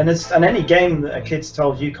any game that a kid's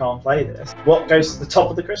told you can't play this, what goes to the top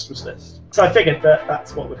of the Christmas list? So I figured that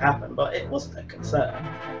that's what would happen, but it wasn't a concern.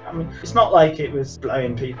 I mean, it's not like it was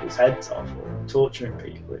blowing people's heads off or torturing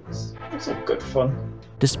people. It was all good fun.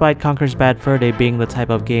 Despite Conker's Bad Fur Day being the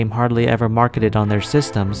type of game hardly ever marketed on their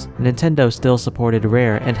systems, Nintendo still supported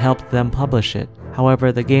Rare and helped them publish it.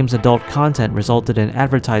 However, the game's adult content resulted in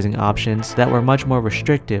advertising options that were much more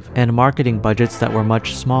restrictive and marketing budgets that were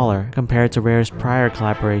much smaller compared to Rare's prior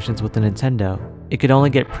collaborations with the Nintendo. It could only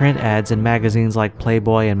get print ads in magazines like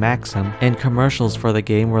Playboy and Maxim, and commercials for the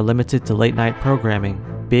game were limited to late-night programming.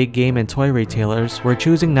 Big game and toy retailers were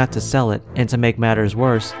choosing not to sell it, and to make matters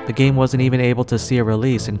worse, the game wasn't even able to see a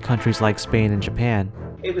release in countries like Spain and Japan.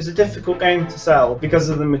 It was a difficult game to sell because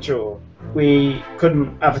of the mature. We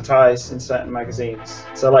couldn't advertise in certain magazines.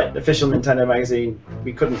 So like the official Nintendo magazine,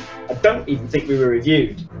 we couldn't. I don't even think we were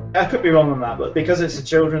reviewed. I could be wrong on that, but because it's a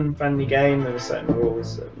children-friendly game, there were certain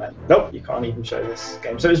rules that meant, nope, you can't even show this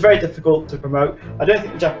game. So it was very difficult to promote. I don't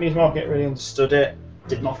think the Japanese market really understood it.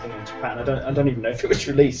 Did nothing in Japan. I don't even know if it was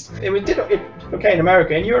released. It did okay in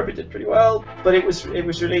America. In Europe it did pretty well, but it was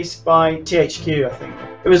released by THQ, I think.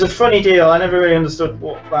 It was a funny deal. I never really understood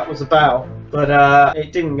what that was about, but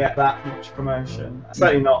it didn't get that much promotion.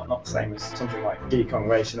 Certainly not the same as something like Diddy Kong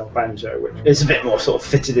Racing or Banjo, which is a bit more sort of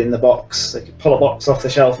fitted in the box. They could pull a box off the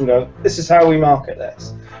shelf and go, this is how we market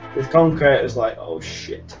this. With Conker, it was like, oh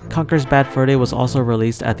shit. Conker's Bad Fur Day was also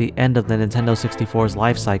released at the end of the Nintendo 64's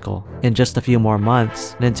life cycle. In just a few more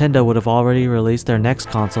months, Nintendo would have already released their next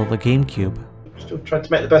console, the GameCube. Still tried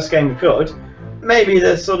to make the best game we could. Maybe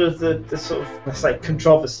the sort of let's say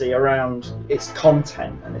controversy around its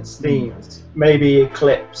content and its themes maybe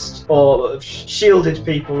eclipsed or shielded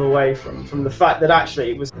people away from the fact that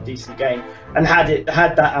actually it was a decent game, and had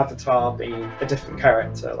that avatar been a different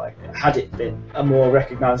character, like had it been a more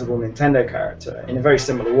recognizable Nintendo character in a very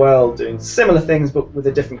similar world doing similar things but with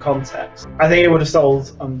a different context, I think it would have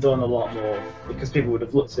sold and done a lot more because people would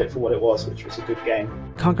have looked at it for what it was, which was a good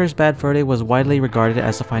game. Conker's Bad Fur Day was widely regarded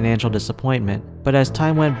as a financial disappointment, but as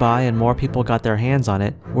time went by and more people got their hands on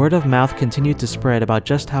it, word of mouth continued to spread about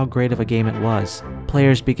just how great of a game it was.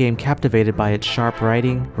 Players became captivated by its sharp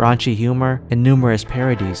writing, raunchy humor, and numerous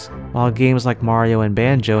parodies. While games like Mario and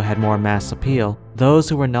Banjo had more mass appeal, those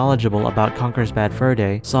who were knowledgeable about Conker's Bad Fur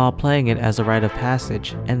Day saw playing it as a rite of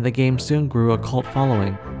passage, and the game soon grew a cult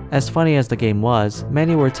following. As funny as the game was,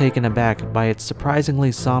 many were taken aback by its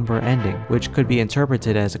surprisingly somber ending, which could be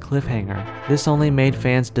interpreted as a cliffhanger. This only made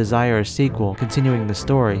fans desire a sequel continuing the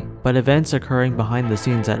story, but events occurring behind the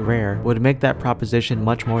scenes at Rare would make that proposition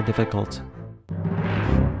much more difficult.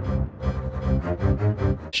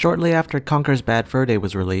 Shortly after Conker's Bad Fur Day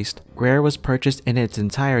was released, Rare was purchased in its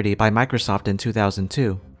entirety by Microsoft in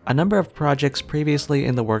 2002. A number of projects previously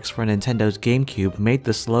in the works for Nintendo's GameCube made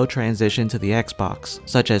the slow transition to the Xbox,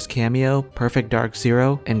 such as Cameo, Perfect Dark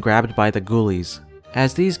Zero, and Grabbed by the Ghoulies.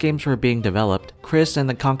 As these games were being developed, Chris and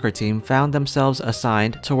the Conker team found themselves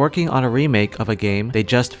assigned to working on a remake of a game they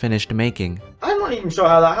just finished making. I'm not even sure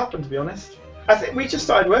how that happened, to be honest. I think we just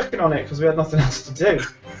started working on it because we had nothing else to do.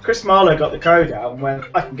 Chris Marlowe got the code out and went,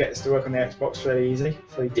 I can get this to work on the Xbox really easy.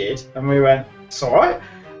 So he did, and we went, it's alright.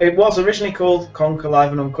 It was originally called Conker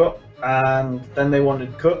Live and Uncut, and then they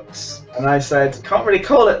wanted cuts, and I said, can't really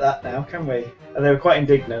call it that now, can we? And they were quite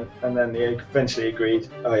indignant, and then they eventually agreed,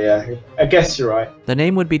 oh yeah, I guess you're right. The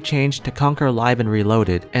name would be changed to Conker Live and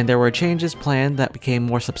Reloaded, and there were changes planned that became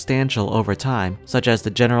more substantial over time, such as the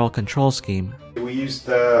general control scheme. We used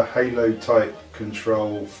the Halo type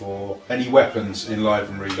control for any weapons in Live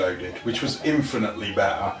and Reloaded, which was infinitely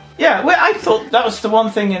better. Yeah, well, I thought that was the one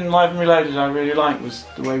thing in Live and Reloaded I really liked, was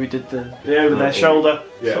the way we did the over their shoulder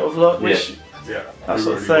sort of look, which that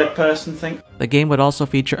sort of third person thing. The game would also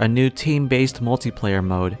feature a new team-based multiplayer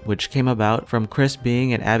mode, which came about from Chris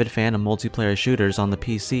being an avid fan of multiplayer shooters on the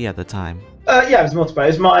PC at the time. Yeah, it was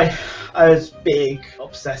multiplayer. I was big,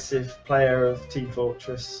 obsessive player of Team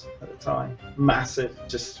Fortress at the time. Massive,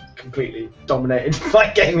 just completely dominated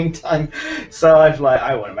my gaming time. So I'm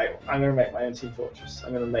going to make my own Team Fortress.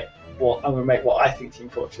 I'm going to make what I think Team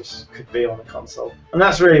Fortress could be on a console. And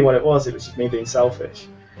that's really what it was. It was just me being selfish.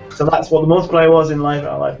 So that's what the multiplayer was in Live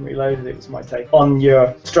and Reloaded. It was my take on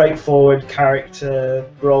your straightforward character,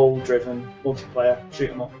 role-driven multiplayer shoot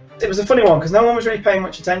 'em up. It was a funny one because no one was really paying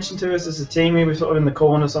much attention to us as a team. We were sort of in the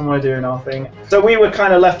corner somewhere doing our thing. So we were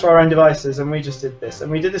kind of left to our own devices, and we just did this.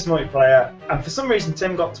 And we did this multiplayer, and for some reason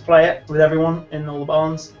Tim got to play it with everyone in all the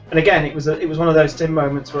barns. And again, it was one of those Tim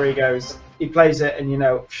moments where he plays it, and you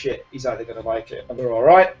know, shit, he's either going to like it and we're all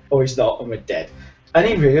right, or he's not and we're dead. And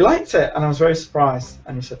he really liked it, and I was very surprised.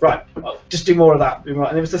 And he said, right, well, just do more of that.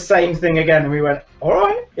 And it was the same thing again, and we went, all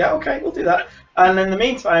right, yeah, okay, we'll do that. And in the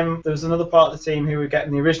meantime, there was another part of the team who were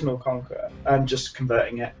getting the original Conker and just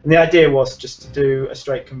converting it. And the idea was just to do a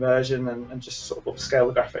straight conversion and just sort of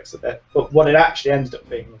upscale the graphics a bit. But what it actually ended up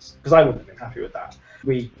being was, because I wouldn't have been happy with that,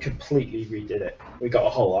 we completely redid it. We got a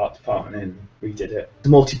whole art department in, redid it. The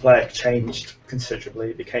multiplayer changed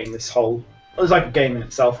considerably. It became this whole... It was like a game in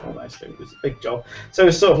itself almost. It was a big job. So it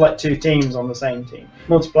was sort of like two teams on the same team.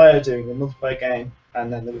 Multiplayer doing the multiplayer game,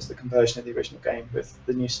 and then there was the conversion of the original game with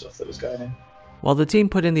the new stuff that was going in. While the team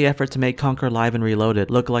put in the effort to make Conker Live and Reloaded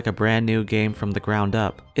look like a brand new game from the ground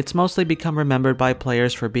up, it's mostly become remembered by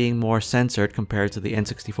players for being more censored compared to the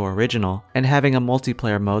N64 original, and having a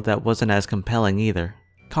multiplayer mode that wasn't as compelling either.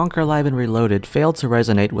 Conker Live and Reloaded failed to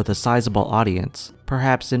resonate with a sizable audience,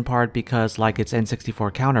 perhaps in part because, like its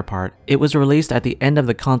N64 counterpart, it was released at the end of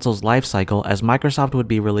the console's life cycle as Microsoft would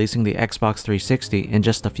be releasing the Xbox 360 in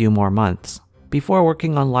just a few more months. Before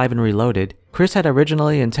working on Live and Reloaded, Chris had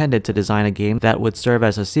originally intended to design a game that would serve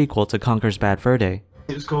as a sequel to Conker's Bad Fur Day.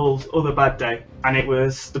 It was called Other Bad Day, and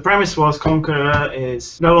the premise was Conker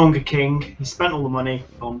is no longer king. He spent all the money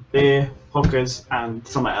on beer, hookers, and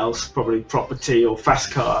something else, probably property or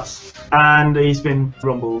fast cars. And he's been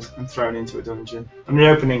rumbled and thrown into a dungeon. And the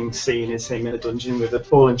opening scene is him in a dungeon with a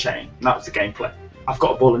ball and chain, and that was the gameplay. I've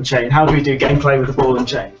got a ball and chain. How do we do gameplay with a ball and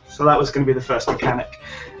chain? So that was going to be the first mechanic.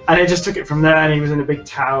 And it just took it from there, and he was in a big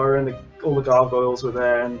tower, and all the gargoyles were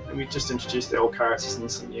there, and we just introduced the old characters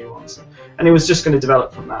and some new ones. And it was just going to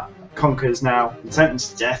develop from that. Conker's now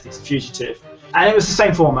sentenced to death, he's a fugitive. And it was the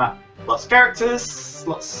same format. Lots of characters,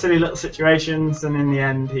 lots of silly little situations, and in the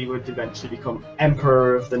end he would eventually become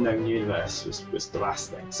Emperor of the Known Universe, was the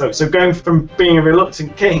last thing. So going from being a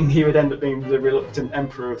reluctant king, he would end up being the reluctant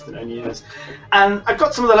Emperor of the Known Universe. And I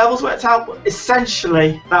got some of the levels worked out, but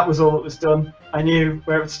essentially that was all that was done. I knew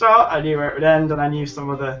where it would start, I knew where it would end, and I knew some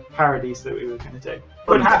of the parodies that we were going to do. It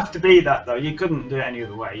would have to be that, though. You couldn't do it any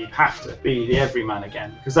other way. You'd have to be the everyman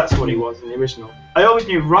again, because that's what he was in the original. I always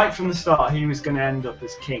knew right from the start he was going to end up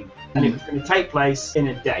as king, and it was going to take place in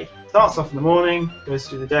a day. Starts off in the morning, goes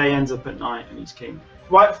through the day, ends up at night, and he's king.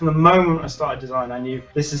 Right from the moment I started design, I knew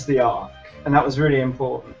this is the arc, and that was really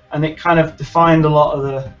important. And it kind of defined a lot of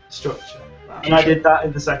the structure. And I did that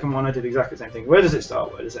in the second one. I did exactly the same thing. Where does it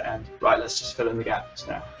start? Where does it end? Right, let's just fill in the gaps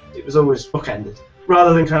now. It was always bookended,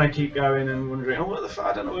 rather than kind of keep going and wondering, oh, what the fuck,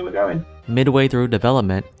 I don't know where we're going. Midway through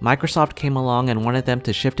development, Microsoft came along and wanted them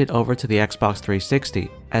to shift it over to the Xbox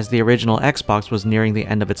 360, as the original Xbox was nearing the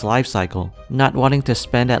end of its life cycle. Not wanting to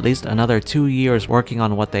spend at least another 2 years working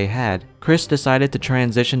on what they had, Chris decided to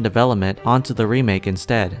transition development onto the remake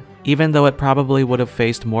instead. Even though it probably would have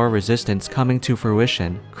faced more resistance coming to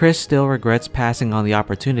fruition, Chris still regrets passing on the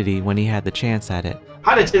opportunity when he had the chance at it.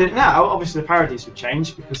 Had I did it now, obviously the parodies would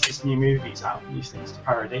change because there's new movies out and new things to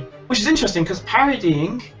parody. Which is interesting because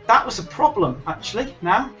parodying, that was a problem actually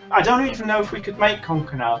now. I don't even know if we could make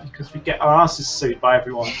Conker now because we get our asses sued by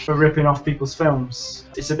everyone for ripping off people's films.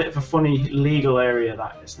 It's a bit of a funny legal area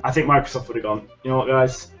that is. I think Microsoft would have gone, you know what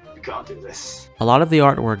guys? Can't do this. A lot of the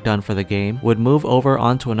artwork done for the game would move over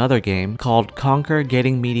onto another game called Conker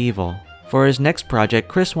Getting Medieval. For his next project,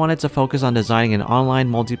 Chris wanted to focus on designing an online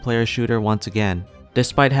multiplayer shooter once again.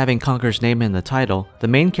 Despite having Conker's name in the title, the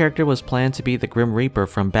main character was planned to be the Grim Reaper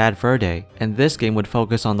from Bad Fur Day, and this game would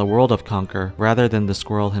focus on the world of Conker rather than the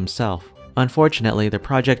squirrel himself. Unfortunately, the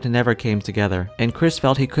project never came together, and Chris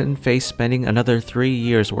felt he couldn't face spending another 3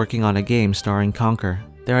 years working on a game starring Conker.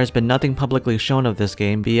 There has been nothing publicly shown of this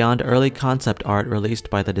game beyond early concept art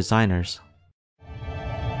released by the designers.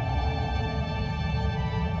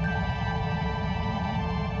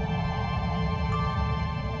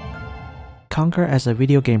 Conker as a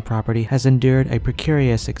video game property has endured a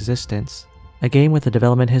precarious existence. A game with a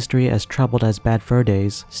development history as troubled as Bad Fur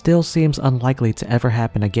Day's still seems unlikely to ever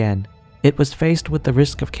happen again. It was faced with the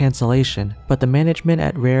risk of cancellation, but the management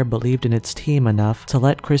at Rare believed in its team enough to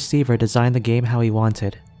let Chris Seavor design the game how he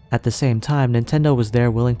wanted. At the same time, Nintendo was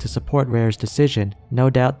there willing to support Rare's decision,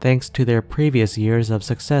 no doubt thanks to their previous years of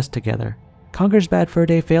success together. Conker's Bad Fur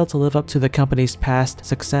Day failed to live up to the company's past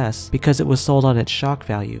success because it was sold on its shock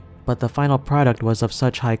value, but the final product was of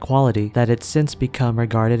such high quality that it's since become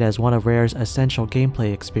regarded as one of Rare's essential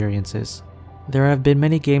gameplay experiences. There have been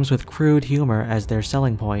many games with crude humor as their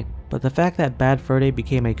selling point, but the fact that Bad Fur Day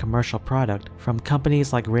became a commercial product from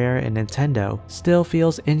companies like Rare and Nintendo still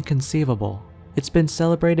feels inconceivable. It's been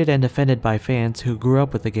celebrated and defended by fans who grew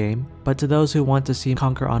up with the game, but to those who want to see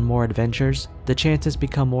Conker on more adventures, the chances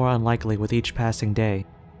become more unlikely with each passing day.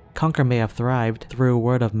 Conker may have thrived through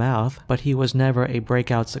word of mouth, but he was never a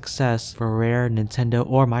breakout success for Rare, Nintendo,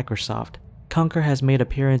 or Microsoft. Conker has made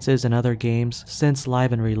appearances in other games since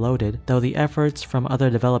Live and Reloaded, though the efforts from other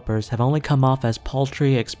developers have only come off as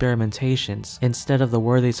paltry experimentations instead of the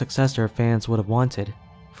worthy successor fans would have wanted.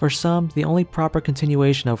 For some, the only proper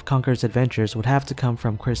continuation of Conker's adventures would have to come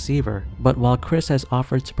from Chris Seavor, but while Chris has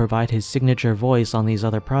offered to provide his signature voice on these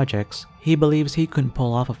other projects, he believes he couldn't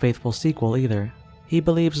pull off a faithful sequel either. He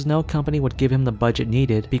believes no company would give him the budget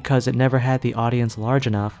needed because it never had the audience large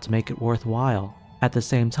enough to make it worthwhile. At the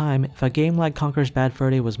same time, if a game like Conker's Bad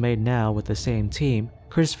Fur Day was made now with the same team,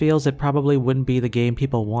 Chris feels it probably wouldn't be the game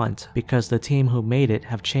people want because the team who made it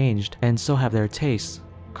have changed, and so have their tastes.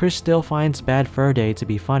 Chris still finds Bad Fur Day to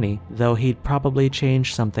be funny, though he'd probably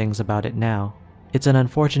change some things about it now. It's an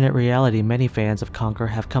unfortunate reality many fans of Conker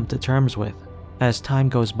have come to terms with. As time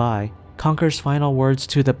goes by, Conker's final words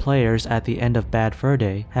to the players at the end of Bad Fur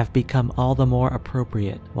Day have become all the more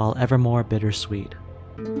appropriate, while ever more bittersweet.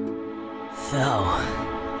 So,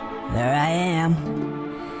 there I am,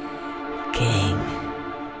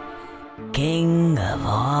 king of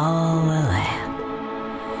all the land.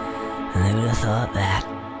 And who'd have thought that?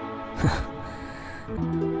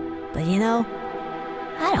 But you know,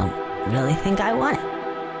 I don't really think I want it.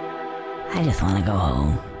 I just want to go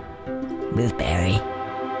home with Barry.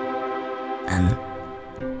 And,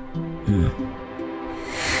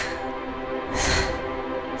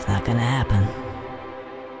 it's not gonna happen.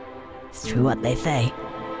 It's true what they say.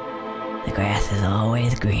 The grass is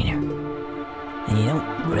always greener. And you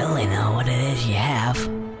don't really know what it is you have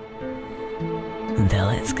until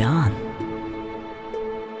it's gone.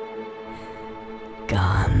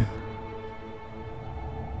 Gone.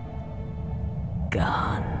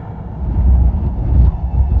 Gone.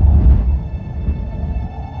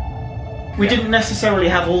 We didn't necessarily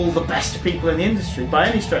have all the best people in the industry by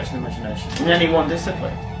any stretch of the imagination, in any one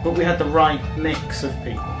discipline, but we had the right mix of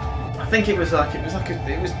people. I think it was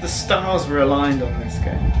the stars were aligned on this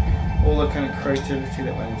game. All the kind of creativity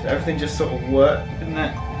that went into it, everything just sort of worked, didn't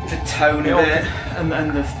it? The tone of it, and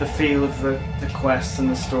the feel of the quests and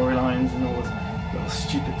the storylines and all the little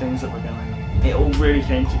stupid things that were going on. It all really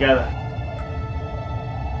came together.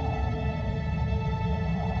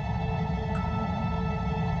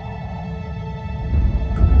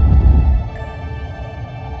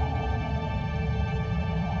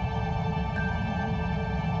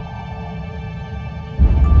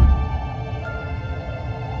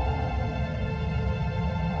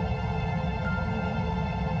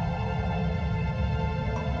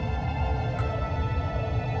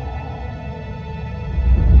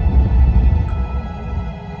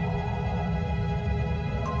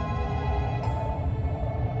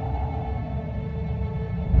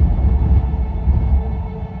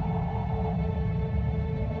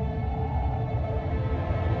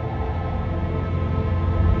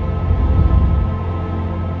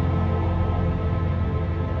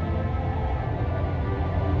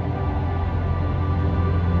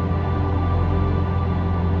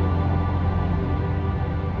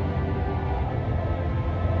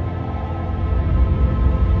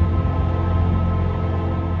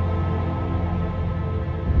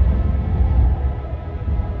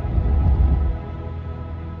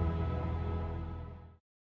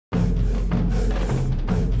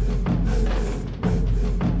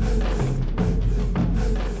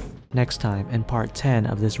 Next time, in part 10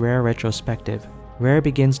 of this Rare retrospective, Rare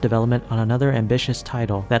begins development on another ambitious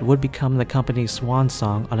title that would become the company's swan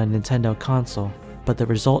song on a Nintendo console, but the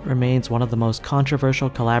result remains one of the most controversial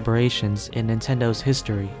collaborations in Nintendo's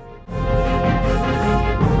history.